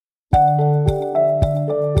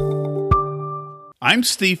I'm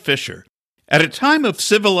Steve Fisher. At a time of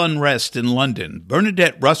civil unrest in London,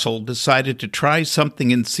 Bernadette Russell decided to try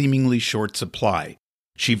something in seemingly short supply.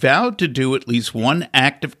 She vowed to do at least one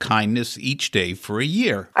act of kindness each day for a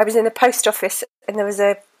year. I was in the post office and there was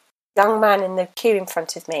a young man in the queue in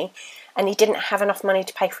front of me and he didn't have enough money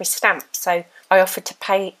to pay for his stamp. So I offered to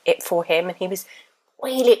pay it for him and he was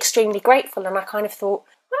really extremely grateful, and I kind of thought,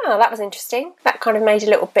 oh, that was interesting. That kind of made a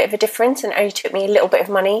little bit of a difference and only took me a little bit of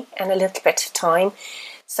money and a little bit of time.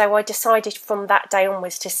 So I decided from that day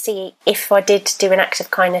onwards to see if I did do an act of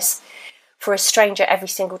kindness for a stranger every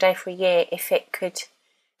single day for a year, if it could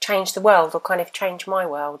change the world or kind of change my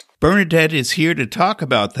world. Bernadette is here to talk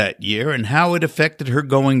about that year and how it affected her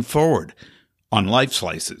going forward on Life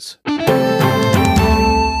Slices.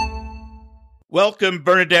 Welcome,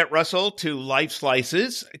 Bernadette Russell, to Life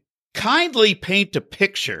Slices. Kindly paint a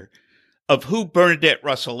picture of who Bernadette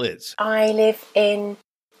Russell is. I live in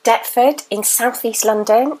Deptford in southeast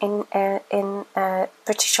London in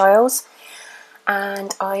British Isles,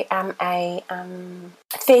 and I am a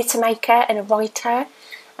theatre maker and a writer.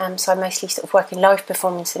 So I mostly sort of work in live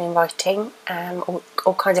performance and in writing,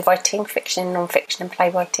 all kinds of writing, fiction, non-fiction and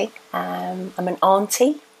playwriting. I'm an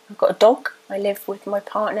auntie. I've got a dog. I live with my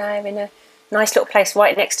partner in a nice little place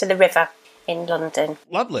right next to the river in London.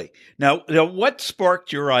 Lovely. Now, what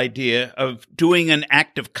sparked your idea of doing an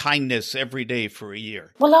act of kindness every day for a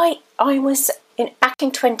year? Well, I was back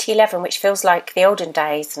in 2011, which feels like the olden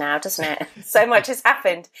days now, doesn't it? So much has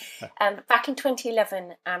happened. Back in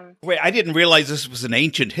 2011... Wait, I didn't realize this was an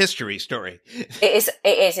ancient history story. It is.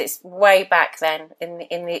 It's way back then,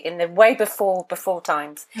 in the way before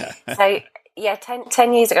times. So, yeah,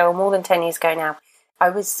 10 years ago, or more than 10 years ago now, I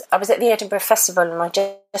was at the Edinburgh Festival and I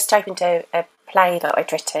just opened a play that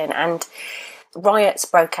I'd written, and riots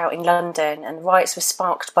broke out in London, and the riots were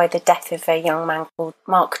sparked by the death of a young man called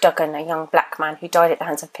Mark Duggan, a young black man who died at the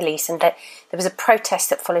hands of police, and there was a protest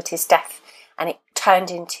that followed his death, and it turned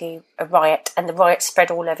into a riot, and the riot spread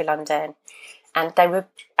all over London, and they were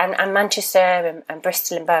and Manchester and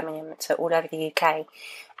Bristol and Birmingham, so all over the UK,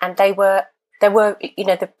 and there were,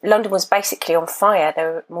 London was basically on fire.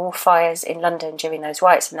 There were more fires in London during those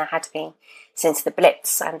riots than there had been since the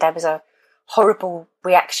Blitz, and there was a horrible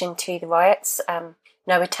reaction to the riots.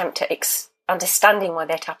 No attempt at understanding why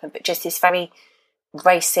they'd happened, but just this very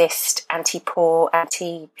racist, anti-poor,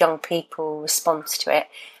 anti-young people response to it.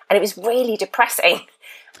 And it was really depressing.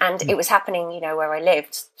 And it was happening, where I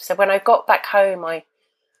lived. So when I got back home, I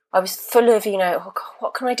was full of, oh God,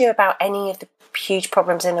 what can I do about any of the huge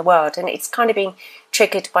problems in the world? And it's kind of been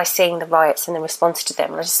triggered by seeing the riots and the response to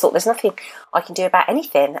them. And I just thought, there's nothing I can do about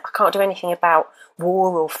anything. I can't do anything about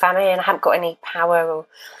war or famine. I haven't got any power or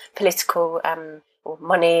political or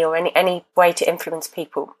money or any way to influence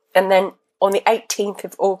people. And then on the 18th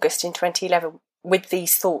of August in 2011, with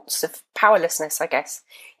these thoughts of powerlessness, I guess,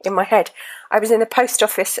 in my head, I was in the post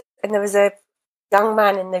office and there was a young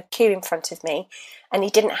man in the queue in front of me, and he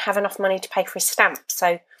didn't have enough money to pay for his stamp.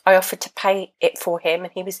 So I offered to pay it for him,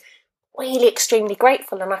 and he was really extremely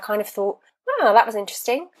grateful. And I kind of thought, oh, that was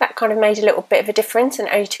interesting. That kind of made a little bit of a difference and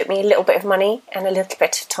only took me a little bit of money and a little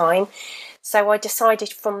bit of time. So I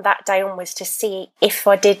decided from that day onwards to see if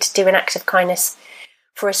I did do an act of kindness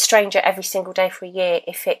for a stranger every single day for a year,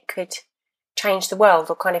 if it could change the world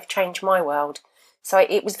or kind of change my world. So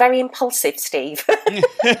it was very impulsive, Steve.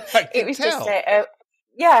 It was tell.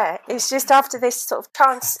 It's just after this sort of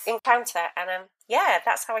chance encounter, and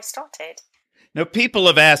that's how I started. Now, people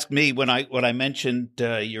have asked me when I mentioned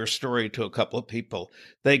your story to a couple of people,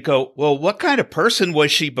 they go, well, what kind of person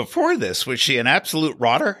was she before this? Was she an absolute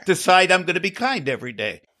rotter? Decide I'm going to be kind every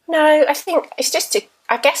day. No, I think it's just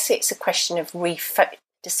I guess it's a question of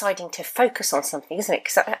deciding to focus on something, isn't it?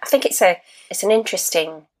 Because I think it's an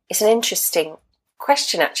interesting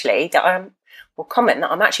question, actually, that comment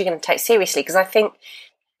that I'm actually going to take seriously, because I think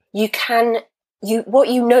what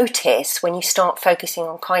you notice when you start focusing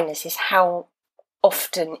on kindness is how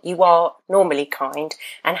often you are normally kind,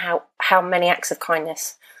 and how many acts of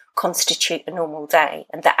kindness constitute a normal day,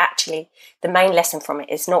 and that actually the main lesson from it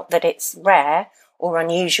is not that it's rare or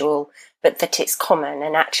unusual, but that it's common,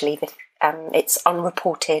 and actually it's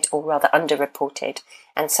unreported, or rather underreported.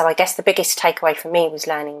 And so I guess the biggest takeaway for me was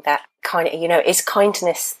learning that it's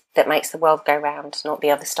kindness that makes the world go round, not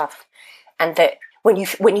the other stuff. And that when you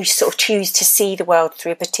sort of choose to see the world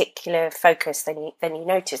through a particular focus, then you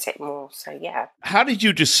notice it more. So, yeah. How did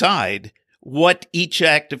you decide what each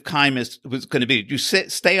act of kindness was going to be? Did you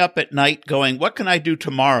stay up at night going, what can I do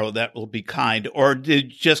tomorrow that will be kind? Or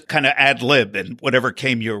did you just kind of ad lib and whatever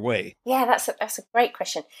came your way? Yeah, that's a great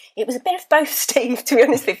question. It was a bit of both, Steve, to be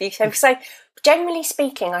honest with you. So generally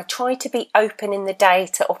speaking, I try to be open in the day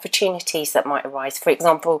to opportunities that might arise. For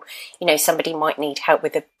example, somebody might need help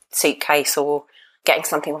with a suitcase or getting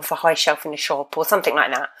something off a high shelf in a shop or something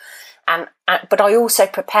like that. But I also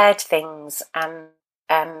prepared things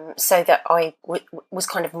so that I was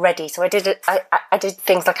kind of ready. So I did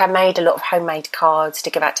things like I made a lot of homemade cards to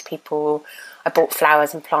give out to people. I bought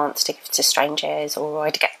flowers and plants to give to strangers, or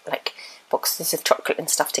I'd get like boxes of chocolate and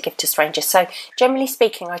stuff to give to strangers. So generally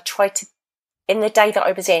speaking, I tried to, in the day that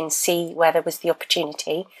I was in, see where there was the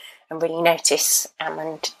opportunity and really notice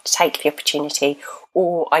and take the opportunity,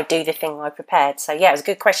 or I do the thing I prepared. So yeah, it was a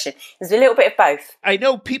good question. It was a little bit of both. I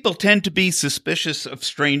know people tend to be suspicious of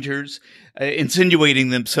strangers,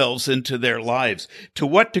 insinuating themselves into their lives. To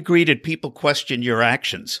what degree did people question your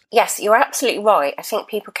actions? Yes, you're absolutely right. I think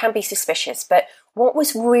people can be suspicious, but what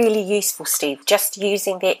was really useful, Steve, just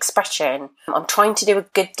using the expression, I'm trying to do a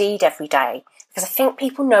good deed every day, because I think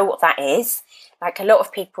people know what that is. Like a lot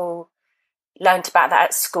of people learned about that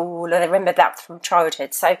at school, or they remember that from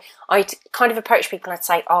childhood. So I'd kind of approach people and I'd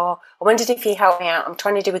say, I wondered if you help me out. I'm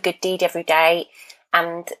trying to do a good deed every day.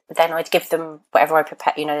 And then I'd give them whatever I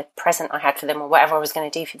prepared, the present I had for them or whatever I was going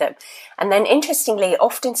to do for them. And then interestingly, it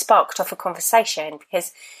often sparked off a conversation,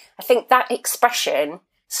 because I think that expression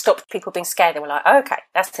stopped people being scared. They were like, okay,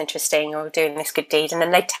 that's interesting, or doing this good deed. And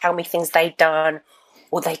then they'd tell me things they'd done,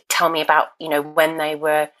 or they'd tell me about, when they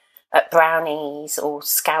were at brownies or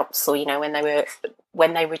scouts, or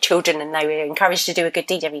when they were children and they were encouraged to do a good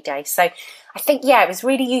deed every day. So I think it was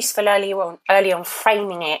really useful early on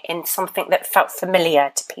framing it in something that felt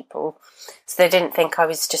familiar to people, so they didn't think I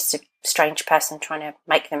was just a strange person trying to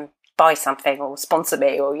make them buy something or sponsor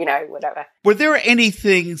me or whatever. Were there any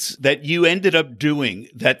things that you ended up doing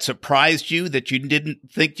that surprised you that you didn't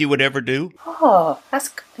think you would ever do? No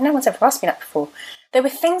one's ever asked me that before. There were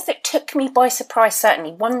things that took me by surprise,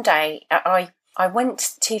 certainly. One day, I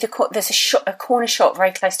went to there's a corner shop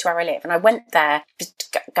very close to where I live, and I went there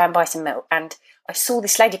to go and buy some milk, and I saw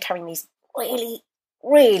this lady carrying these really,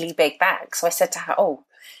 really big bags. So I said to her,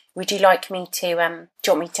 would you like me to, do you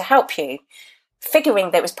want me to help you?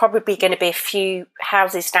 Figuring there was probably going to be a few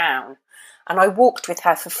houses down, and I walked with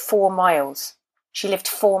her for 4 miles. She lived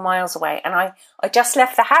 4 miles away, and I just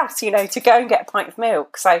left the house, to go and get a pint of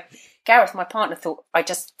milk. So Gareth, my partner, thought I'd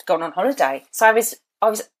just gone on holiday. So I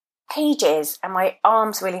was ages, and my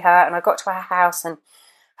arms really hurt, and I got to her house, and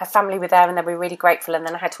her family were there, and they were really grateful, and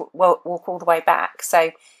then I had to walk all the way back. So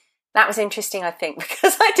that was interesting, I think,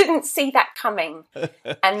 because I didn't see that coming.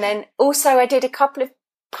 And then also I did a couple of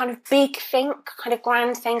kind of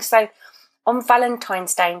grand things. So on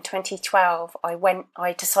Valentine's Day in 2012,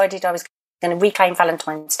 I decided I was going to reclaim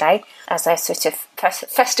Valentine's Day as a sort of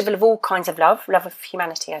festival of all kinds of love of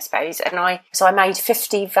humanity, I suppose. And I made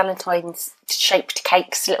 50 Valentine's shaped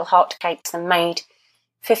cakes, little heart cakes, and made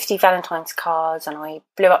 50 Valentine's cards, and I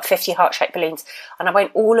blew up 50 heart-shaped balloons, and I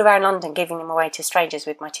went all around London giving them away to strangers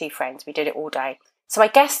with my 2 friends. We did it all day. So I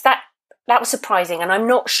guess that was surprising, and I'm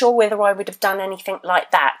not sure whether I would have done anything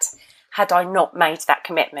like that had I not made that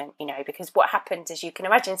commitment, because what happened, as you can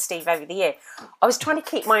imagine, Steve, over the year, I was trying to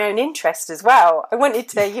keep my own interest as well. I wanted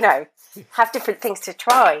to, have different things to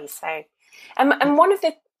try. So, and one of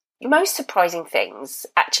the most surprising things,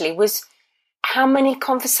 actually, was how many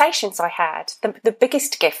conversations I had. The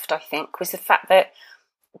biggest gift, I think, was the fact that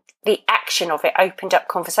the action of it opened up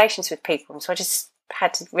conversations with people. And so I just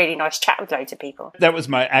had a really nice chat with loads of people. That was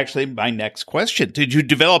my next question. Did you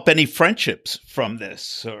develop any friendships from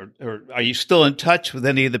this, or are you still in touch with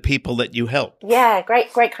any of the people that you helped? Yeah,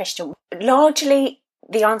 great question. Largely,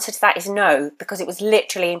 the answer to that is no, because it was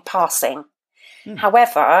literally in passing.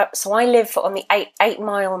 However, so I live on the 8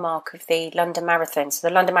 mile mark of the London Marathon. So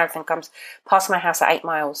the London Marathon comes past my house at 8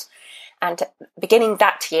 miles. And beginning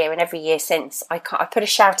that year and every year since, I put a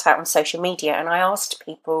shout out on social media, and I asked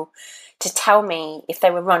people to tell me if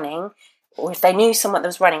they were running or if they knew someone that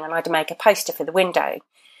was running, and I'd make a poster for the window.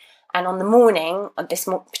 And on this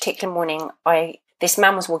particular morning, this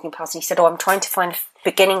man was walking past, and he said, I'm trying to find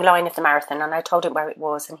the beginning line of the marathon. And I told him where it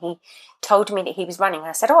was, and he told me that he was running. And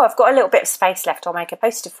I said, I've got a little bit of space left. I'll make a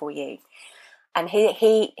poster for you. And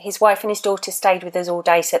his wife and his daughter stayed with us all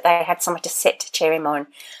day, so that they had somewhere to sit to cheer him on.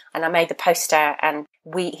 And I made the poster, and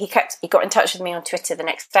he got in touch with me on Twitter the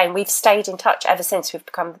next day, and we've stayed in touch ever since. We've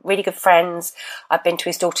become really good friends. I've been to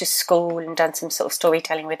his daughter's school and done some sort of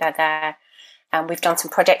storytelling with her there, and we've done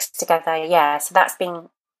some projects together. Yeah, so that's been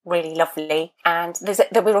really lovely. And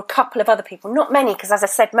there were a couple of other people, not many, because as I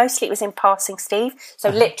said, mostly it was in passing, Steve. So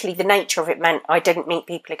literally the nature of it meant I didn't meet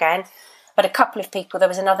people again. But a couple of people, there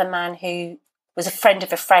was another man who was a friend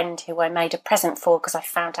of a friend who I made a present for because I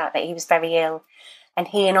found out that he was very ill. And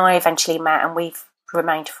he and I eventually met, and we've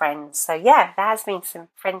remained friends. So yeah, there has been some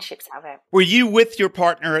friendships out there. Were you with your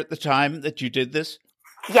partner at the time that you did this?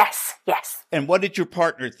 Yes. And what did your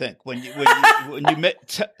partner think when you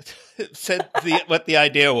met, said what the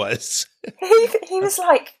idea was? He was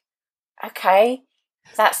like, okay,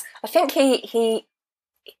 I think he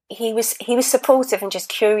was supportive and just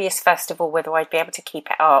curious, first of all, whether I'd be able to keep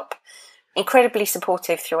it up. Incredibly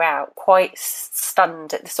supportive throughout, quite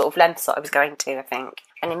stunned at the sort of lengths that I was going to, I think.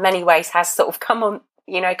 And in many ways has sort of come on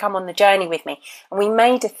the journey with me. And we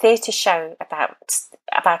made a theatre show about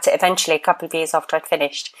it eventually, a couple of years after I'd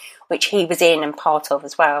finished, which he was in and part of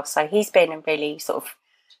as well. So he's been a really sort of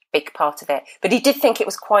big part of it. But he did think it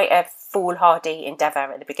was quite a foolhardy endeavour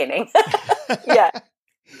at the beginning.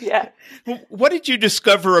 Yeah. What did you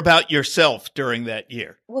discover about yourself during that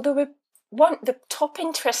year? Well, the top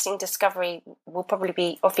interesting discovery will probably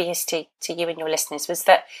be obvious to you and your listeners was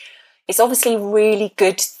that it's obviously a really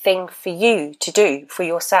good thing for you to do for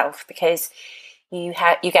yourself, because you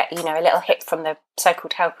get a little hit from the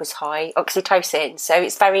so-called helper's high, oxytocin. So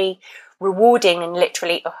it's very rewarding and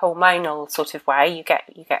literally a hormonal sort of way. You get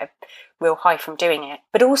a real high from doing it,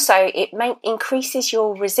 but also it increases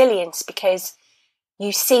your resilience because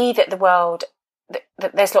you see that the world,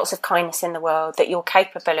 that there's lots of kindness in the world, that you're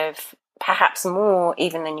capable of perhaps more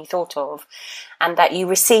even than you thought of, and that you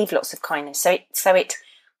receive lots of kindness. So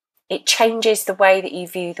it changes the way that you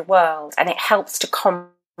view the world, and it helps to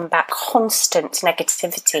combat constant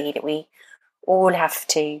negativity that we all have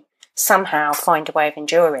to somehow find a way of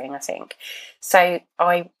enduring, I think. So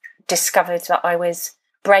I discovered that I was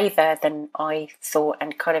braver than I thought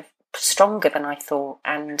and kind of stronger than I thought.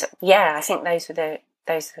 And yeah, I think those are the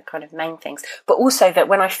kind of main things. But also that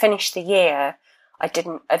when I finished the year,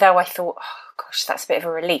 although I thought, oh gosh, that's a bit of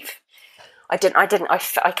a relief. I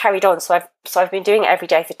carried on. So I've been doing it every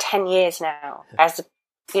day for 10 years now as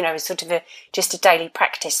sort of just a daily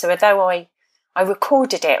practice. So although I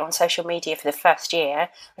recorded it on social media for the first year,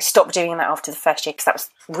 I stopped doing that after the first year because that was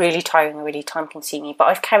really tiring and really time consuming. But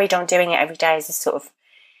I've carried on doing it every day as a sort of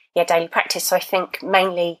daily practice. So I think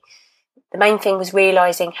the main thing was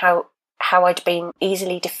realising how I'd been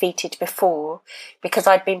easily defeated before, because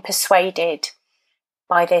I'd been persuaded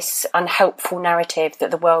by this unhelpful narrative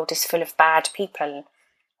that the world is full of bad people,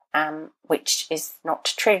 which is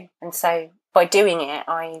not true. And so by doing it,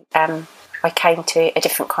 I came to a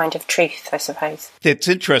different kind of truth, I suppose. It's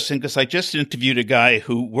interesting because I just interviewed a guy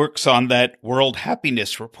who works on that World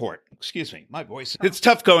Happiness Report. Excuse me, my voice. It's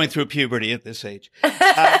tough going through puberty at this age.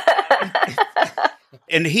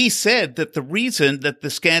 And he said that the reason that the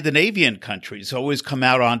Scandinavian countries always come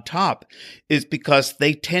out on top is because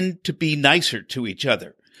they tend to be nicer to each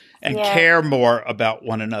other and care more about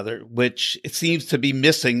one another, which it seems to be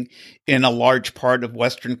missing in a large part of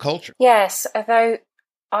Western culture. Yes, although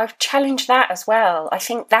I've challenged that as well. I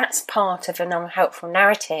think that's part of an unhelpful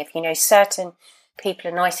narrative. Certain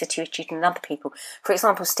people are nicer to each other than other people. For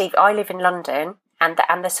example, Steve, I live in London.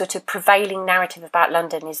 And the sort of prevailing narrative about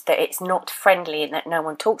London is that it's not friendly and that no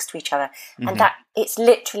one talks to each other. Mm-hmm. And that it's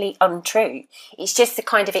literally untrue. It's just the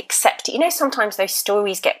kind of sometimes those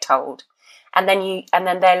stories get told and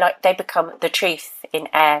then they're like, they become the truth in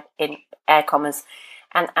air commas,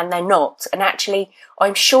 and they're not. And actually,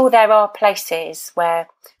 I'm sure there are places where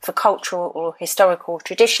for cultural or historical,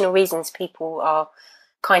 traditional reasons, people are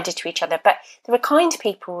kinder to each other, but there were kind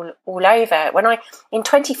people all over. In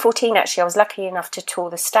 2014, actually, I was lucky enough to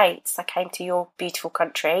tour the States. I came to your beautiful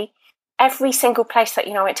country. Every single place that,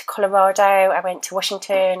 I went to Colorado, I went to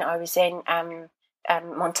Washington, I was in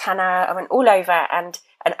Montana, I went all over, and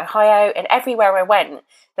Ohio, and everywhere I went,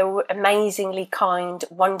 there were amazingly kind,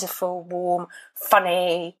 wonderful, warm,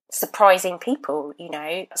 funny, surprising people,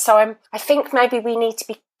 So I think maybe we need to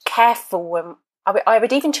be careful when I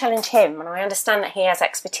would even challenge him, and I understand that he has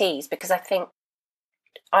expertise, because I think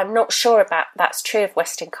I'm not sure about that's true of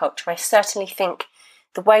Western culture. I certainly think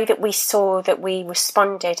the way that we saw that we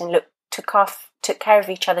responded and took care of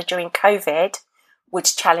each other during COVID would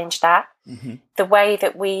challenge that. Mm-hmm. The way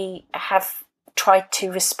that we have tried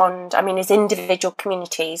to respond, as individual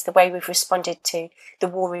communities, the way we've responded to the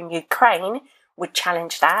war in Ukraine would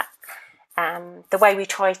challenge that. The way we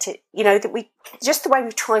try to, the way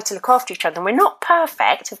we try to look after each other. And we're not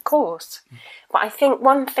perfect, of course. But I think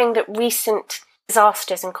one thing that recent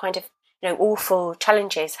disasters and kind of, awful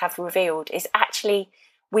challenges have revealed is actually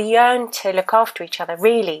we yearn to look after each other.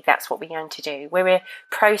 Really, that's what we yearn to do. We're a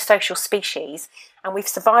pro-social species, and we've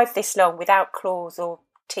survived this long without claws or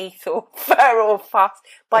teeth or fur or fuss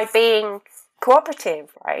by being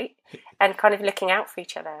cooperative, right? And kind of looking out for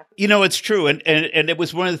each other. It's true. And it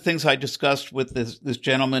was one of the things I discussed with this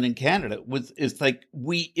gentleman in Canada is like,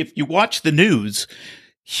 if you watch the news,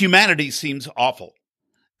 humanity seems awful.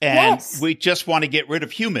 And yes. We just want to get rid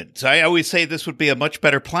of humans. I always say this would be a much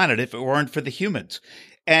better planet if it weren't for the humans.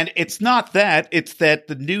 And it's not that, it's that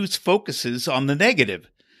the news focuses on the negative.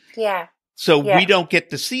 Yeah. So we don't get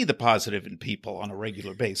to see the positive in people on a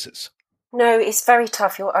regular basis. No, it's very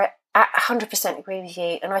tough. I 100% agree with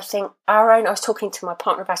you. And I think I was talking to my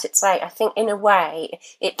partner about it today, I think in a way,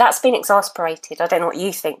 that's been exasperated, I don't know what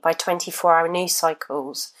you think, by 24-hour news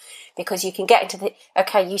cycles. Because you can get into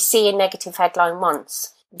you see a negative headline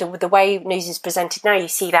once. The way news is presented now, you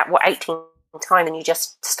see that 18 times and you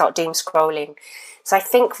just start doom scrolling. So I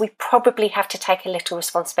think we probably have to take a little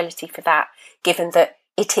responsibility for that, given that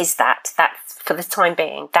it is that for the time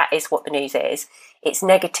being, that is what the news is. It's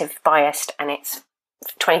negative, biased, and it's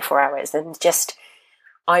 24 hours. And just,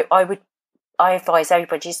 I advise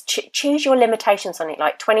everybody, just choose your limitations on it,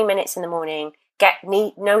 like 20 minutes in the morning,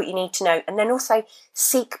 know what you need to know, and then also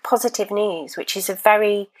seek positive news, which is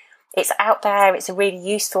it's out there. It's a really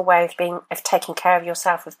useful way of taking care of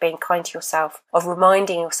yourself, of being kind to yourself, of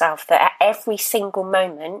reminding yourself that at every single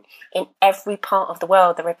moment in every part of the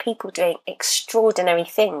world, there are people doing extraordinary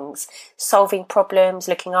things, solving problems,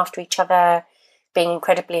 looking after each other, being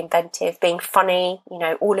incredibly inventive, being funny.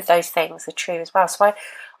 All of those things are true as well. So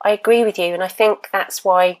I agree with you, and I think that's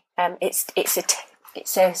why it's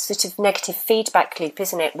a sort of negative feedback loop,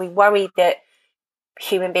 isn't it? We worry that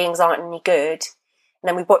human beings aren't any good, and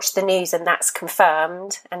then we watch the news and that's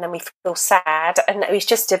confirmed, and then we feel sad, and it's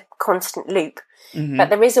just a constant loop. Mm-hmm. But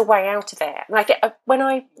there is a way out of it. And when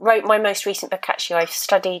I wrote my most recent book, actually, I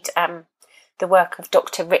studied the work of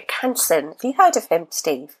Dr. Rick Hanson. Have you heard of him,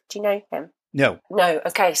 Steve? Do you know him? No.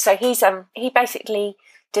 Okay. So he basically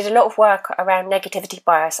did a lot of work around negativity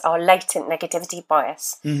bias, our latent negativity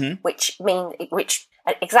bias, mm-hmm. which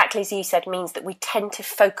exactly as you said, means that we tend to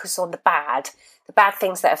focus on the bad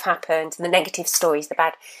things that have happened, and the negative stories,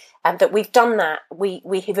 and that we've done that. We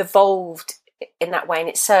have evolved in that way, and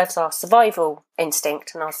it serves our survival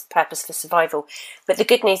instinct and our purpose for survival. But the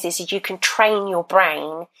good news is you can train your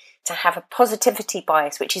brain to have a positivity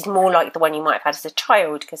bias, which is more like the one you might have had as a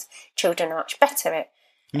child, because children are much better at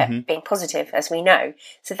being positive, as we know.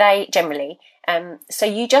 So they generally, so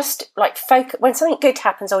you just focus when something good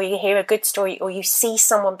happens, or you hear a good story, or you see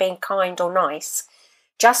someone being kind or nice,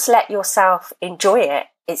 just let yourself enjoy it.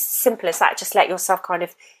 It's simple as that. Just let yourself kind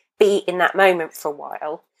of be in that moment for a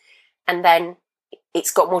while, and then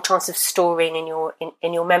it's got more chance of storing in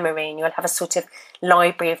your memory, and you'll have a sort of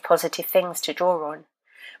library of positive things to draw on.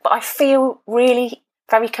 But I feel really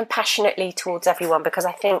very compassionately towards everyone, because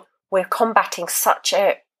I think we're combating such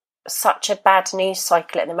a bad news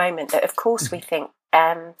cycle at the moment that, of course, we think.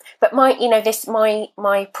 But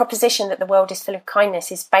my proposition that the world is full of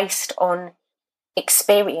kindness is based on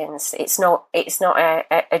experience. It's not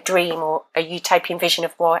a dream or a utopian vision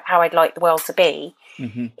of how I'd like the world to be.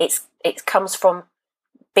 Mm-hmm. It comes from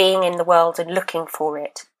being in the world and looking for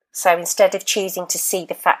it. So instead of choosing to see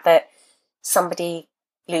the fact that somebody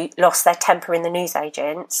lost their temper in the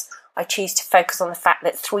newsagents, I choose to focus on the fact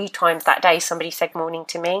that 3 times that day somebody said morning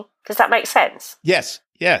to me. Does that make sense? Yes.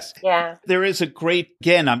 Yeah. There is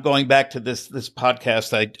again, I'm going back to this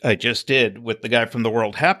podcast I just did with the guy from the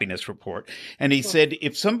World Happiness Report. And he said,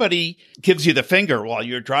 if somebody gives you the finger while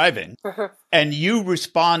you're driving and you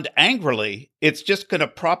respond angrily, it's just going to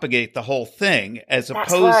propagate the whole thing, as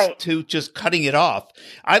opposed to just cutting it off.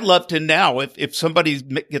 I'd love to now, if somebody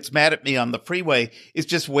gets mad at me on the freeway, is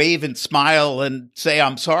just wave and smile and say,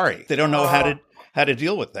 I'm sorry. They don't know how to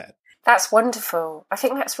deal with that. That's wonderful. I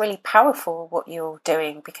think that's really powerful what you're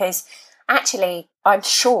doing, because actually I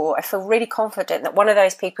feel really confident that one of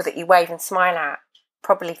those people that you wave and smile at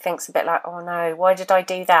probably thinks a bit like, oh no, why did I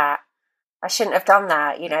do that? I shouldn't have done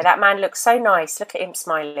that. That man looks so nice. Look at him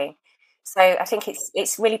smiling. So I think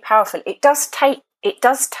it's really powerful. It does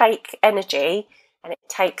take energy, and it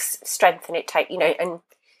takes strength, and and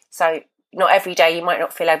so not every day you might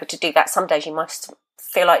not feel able to do that. Some days you must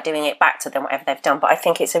feel like doing it back to them, whatever they've done. But I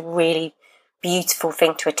think it's a really beautiful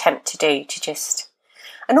thing to attempt to do,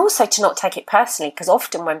 and also to not take it personally, because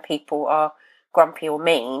often when people are grumpy or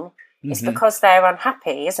mean, it's because they're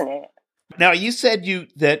unhappy, isn't it? Now, you said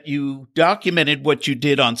that you documented what you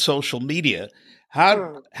did on social media.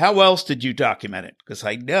 How else did you document it? Because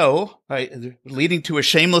I know, leading to a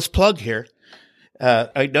shameless plug here,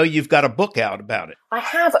 I know you've got a book out about it. I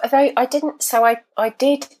have, although I didn't. So I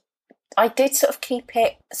did sort of keep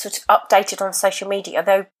it sort of updated on social media.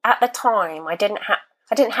 Although at the time I didn't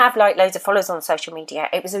have like loads of followers on social media.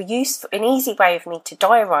 It was an easy way of me to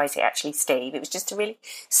diarise it. Actually, Steve, it was just a really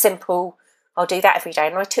simple. I'll do that every day,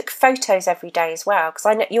 and I took photos every day as well because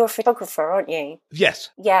I know you're a photographer, aren't you? Yes.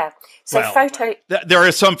 Yeah. So there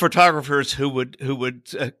are some photographers who would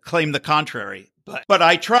claim the contrary, but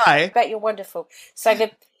I try. I bet you're wonderful. So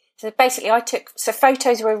basically,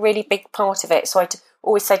 photos were a really big part of it. So I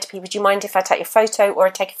always say to people, "Do you mind if I take your photo, or I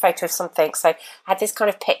take a photo of something?" So I had this kind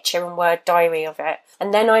of picture and word diary of it,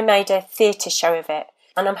 and then I made a theatre show of it.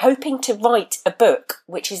 And I'm hoping to write a book,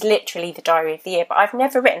 which is literally the diary of the year. But I've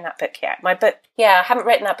never written that book yet. I haven't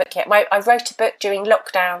written that book yet. I wrote a book during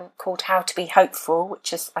lockdown called How to Be Hopeful,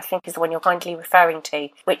 which I think is the one you're kindly referring to,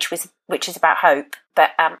 which is about hope.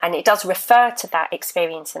 But and it does refer to that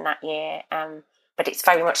experience in that year. But it's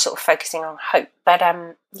very much sort of focusing on hope. But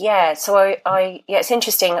so it's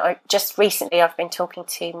interesting. Just recently I've been talking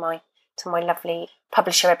to my lovely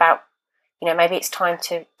publisher about, maybe it's time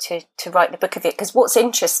to write the book of it. Because what's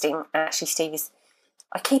interesting, actually, Steve, is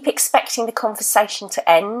I keep expecting the conversation to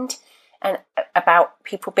end and about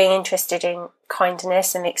people being interested in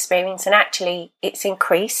kindness and experience, and actually it's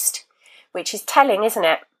increased, which is telling, isn't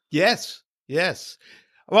it? Yes.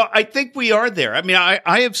 Well, I think we are there. I mean,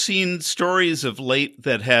 I have seen stories of late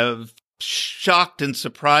that have shocked and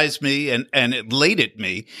surprised me and elated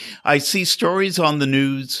me. I see stories on the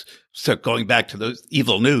news. So going back to those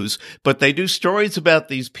evil news, but they do stories about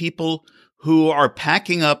these people who are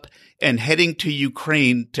packing up and heading to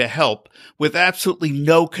Ukraine to help with absolutely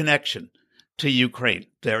no connection to Ukraine.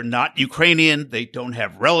 They're not Ukrainian. They don't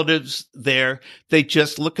have relatives there. They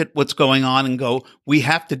just look at what's going on and go, we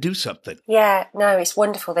have to do something. Yeah, no, it's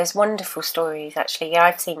wonderful. There's wonderful stories, actually. Yeah,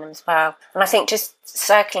 I've seen them as well. And I think just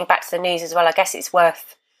circling back to the news as well, I guess it's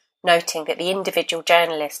worth noting that the individual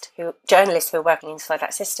journalists who are working inside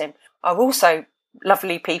that system are also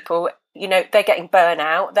lovely people. They're getting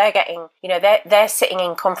burnout. They're getting, they're sitting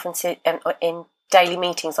in conferences and in daily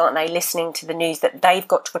meetings, aren't they, listening to the news that they've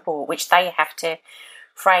got to report, which they have to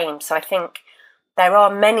frame. So I think there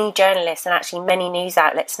are many journalists and actually many news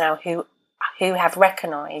outlets now who have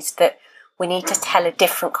recognised that we need to tell a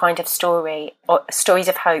different kind of story, or stories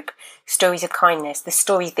of hope, stories of kindness, the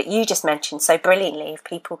stories that you just mentioned so brilliantly of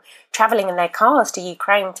people travelling in their cars to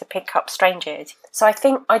Ukraine to pick up strangers. So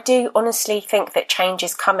I do honestly think that change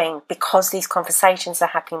is coming because these conversations are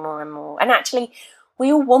happening more and more. And actually,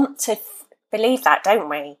 we all want to believe that, don't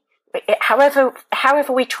we? However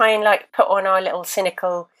we try and put on our little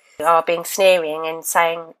cynical, our being sneering and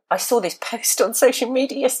saying, I saw this post on social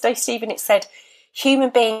media yesterday, Stephen, it said, human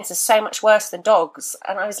beings are so much worse than dogs.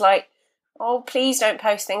 And I was like, oh, please don't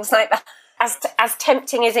post things like that. As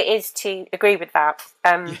tempting as it is to agree with that,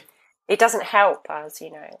 it doesn't help us,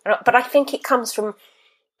 But I think it comes from,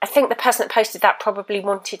 I think the person that posted that probably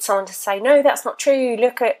wanted someone to say, no, that's not true.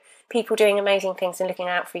 Look at people doing amazing things and looking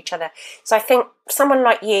out for each other. So I think someone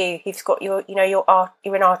like you, who's got your, your art,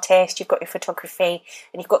 you're an artist, you've got your photography,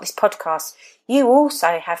 and you've got this podcast, you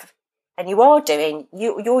also have, and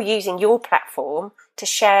you're using your platform to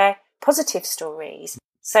share positive stories.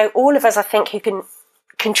 So all of us, I think, who can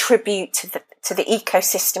contribute to the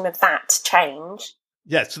ecosystem of that change.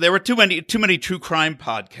 Yeah, so there were too many true crime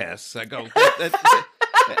podcasts. I go.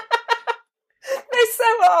 They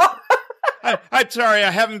so are. I'm sorry,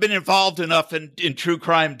 I haven't been involved enough in true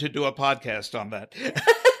crime to do a podcast on that.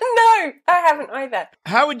 No, I haven't either.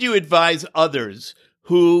 How would you advise others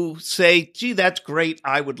who say, gee, that's great,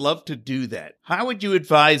 I would love to do that? How would you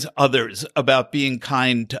advise others about being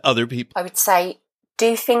kind to other people? I would say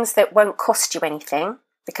do things that won't cost you anything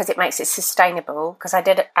because it makes it sustainable. Because I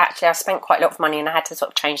spent quite a lot of money and I had to sort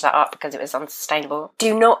of change that up because it was unsustainable.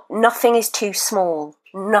 Nothing is too small.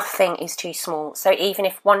 Nothing is too small. So even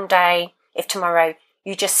if one day, if tomorrow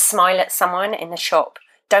you just smile at someone in the shop,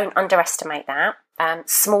 don't underestimate that.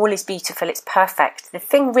 Small is beautiful, it's perfect. The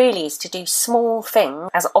thing really is to do small things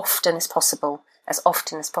as often as possible.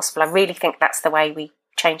 I really think that's the way we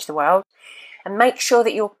change the world. And make sure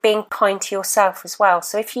that you're being kind to yourself as well.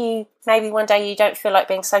 So if you, maybe one day you don't feel like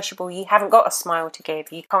being sociable, you haven't got a smile to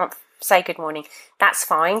give, you can't say good morning, that's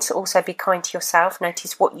fine. So also be kind to yourself,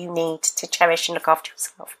 notice what you need to cherish and look after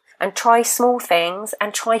yourself. And try small things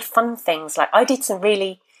and try fun things. Like I did some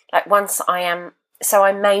really, once I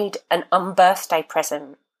made an unbirthday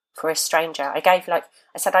present for a stranger. I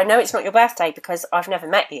said, I know it's not your birthday because I've never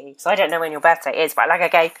met you, so I don't know when your birthday is, but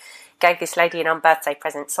I gave this lady an unbirthday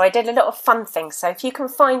present. So I did a lot of fun things. So if you can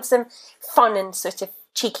find some fun and sort of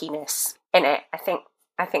cheekiness in it, I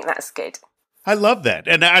think that's good. I love that.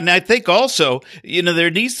 And I think also,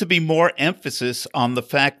 there needs to be more emphasis on the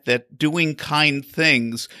fact that doing kind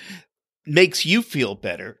things makes you feel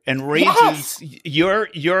better and raises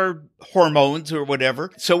your hormones or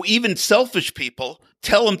whatever. So even selfish people,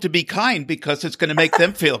 tell them to be kind because it's going to make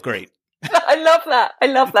them feel great. I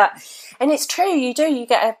love that. And it's true, you do. You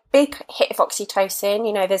get a big hit of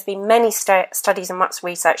oxytocin. There's been many studies and much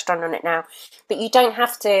research done on it now. But you don't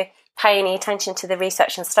have to pay any attention to the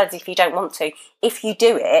research and studies if you don't want to. If you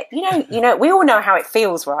do it, we all know how it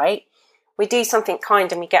feels, right? We do something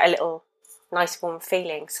kind and we get a little nice warm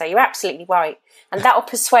feeling. So you're absolutely right. And that'll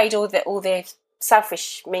persuade all the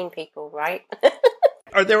selfish, mean people, right?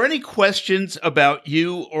 Are there any questions about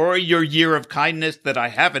you or your year of kindness that I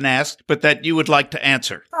haven't asked, but that you would like to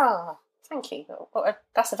answer? Oh, thank you.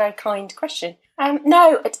 That's a very kind question.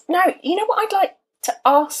 No. You know what I'd like to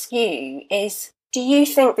ask you is, do you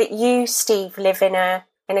think that you, Steve, live in a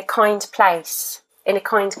kind place, in a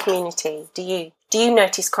kind community? Do you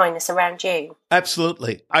notice kindness around you?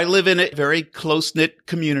 Absolutely. I live in a very close-knit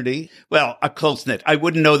community. Well, a close-knit. I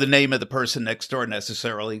wouldn't know the name of the person next door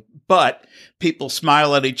necessarily, but people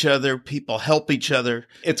smile at each other. People help each other.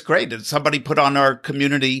 It's great. And somebody put on our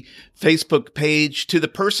community Facebook page, "To the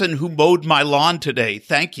person who mowed my lawn today,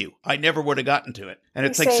 thank you. I never would have gotten to it." And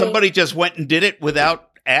it's like somebody just went and did it without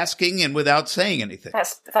asking and without saying anything.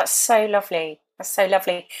 That's so lovely. That's so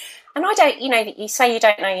lovely. And I don't, you say you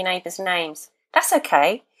don't know your neighbours' names. That's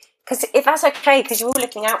okay. Because you're all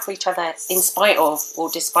looking out for each other in spite of or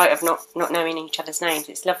despite of not knowing each other's names.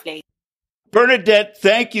 It's lovely. Bernadette,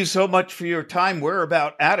 thank you so much for your time. We're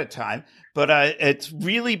about out of time, but it's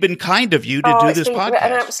really been kind of you to do this podcast. It's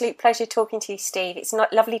been an absolute pleasure talking to you, Steve. It's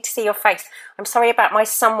lovely to see your face. I'm sorry about my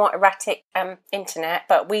somewhat erratic internet,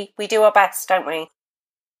 but we do our best, don't we?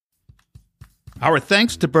 Our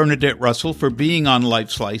thanks to Bernadette Russell for being on Life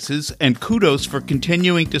Slices, and kudos for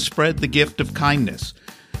continuing to spread the gift of kindness.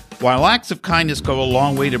 While acts of kindness go a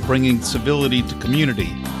long way to bringing civility to community,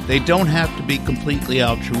 they don't have to be completely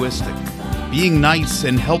altruistic. Being nice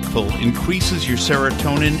and helpful increases your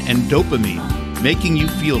serotonin and dopamine, making you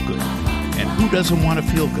feel good. And who doesn't want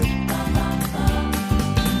to feel good?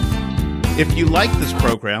 If you like this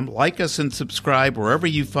program, like us and subscribe wherever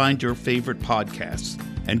you find your favorite podcasts.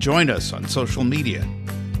 And join us on social media.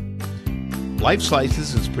 Life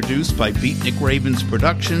Slices is produced by Beatnik Ravens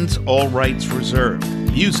Productions, all rights reserved.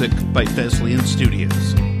 Music by Fesleyan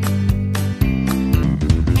Studios.